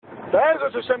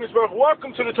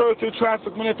Welcome to the Torah Through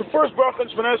Traffic Minute. The first bracha in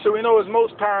Shemini Esrei we know is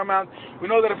most paramount. We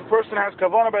know that if a person has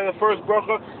kavanah by the first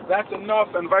bracha, that's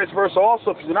enough, and vice versa.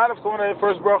 Also, if you do not have kavanah by the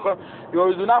first bracha, you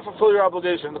do not fulfill your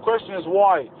obligation. The question is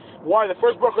why? Why? The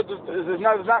first bracha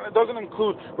it doesn't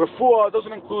include refuah, it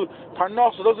doesn't include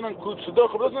parnos, it doesn't include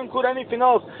shidduch, it doesn't include anything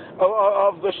else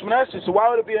of the Shemini Esrei. So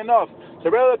why would it be enough? So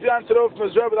Rebbe Pian said over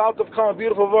from Israel, without to come a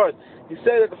beautiful word. He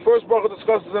said that the first bracha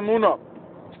discusses emunah.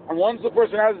 And once the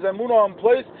person has his emunah in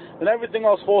place, then everything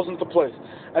else falls into place.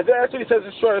 And that's what he says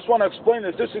in short. I just want to explain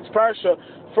this. This week's parasha,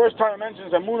 first time it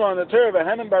mentions emunah in the Torah,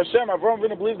 V'hemen b'Hashem, Avraham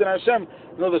Avinu believed in Hashem.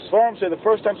 You know, the Sfarim say the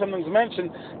first time something's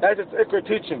mentioned, that's its ikar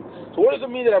teaching. So what does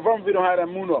it mean that Avraham Avinu had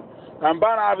emunah?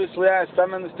 Ramban obviously asked, I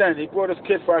don't understand. He brought his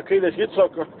kid for Akedah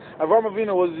Yitzchak. Avraham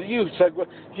Avinu was huge. Like,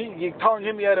 he telling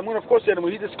him he had emunah. Of course he had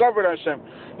emunah. He discovered Hashem.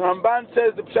 Ramban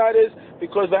says the pshat is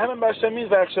because V'hemen b'Hashem means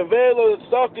V'achshaveh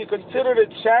tzedakah. He considered it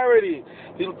charity.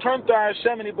 He turned to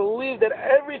Hashem and he believed that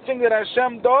everything that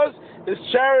Hashem does is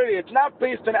charity. It's not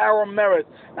based on our merit.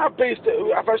 Not based.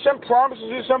 If Hashem promises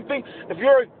you something, if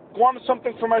you're wanted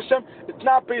something from Hashem, it's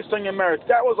not based on your merits.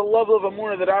 That was a level of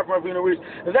emunah that Avraham Avinu reached.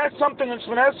 And that's something in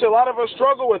Shemini Esrei a lot of us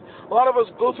struggle with. A lot of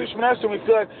us go through Shemini Esrei and we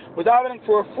feel like we're davening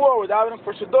for refuah, we're davening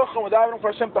for shidduch, we're davening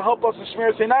for Hashem to help us in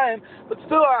Shmiras Einayim, but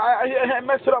still I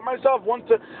mess it up myself.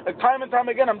 Time and time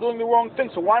again I'm doing the wrong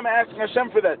thing. So why am I asking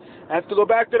Hashem for that? I have to go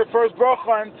back to the first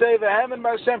bracha and say V'hemen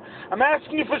b'Hashem. I'm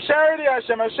asking you for charity,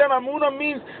 Hashem. Hashem, emunah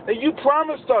means that you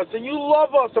promised us and you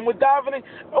love us and we're davening.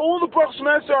 All the brachos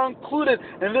Shemini Esrei are included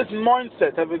in this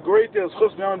mindset. Have a great day. It's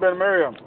Chus Ben Miriam.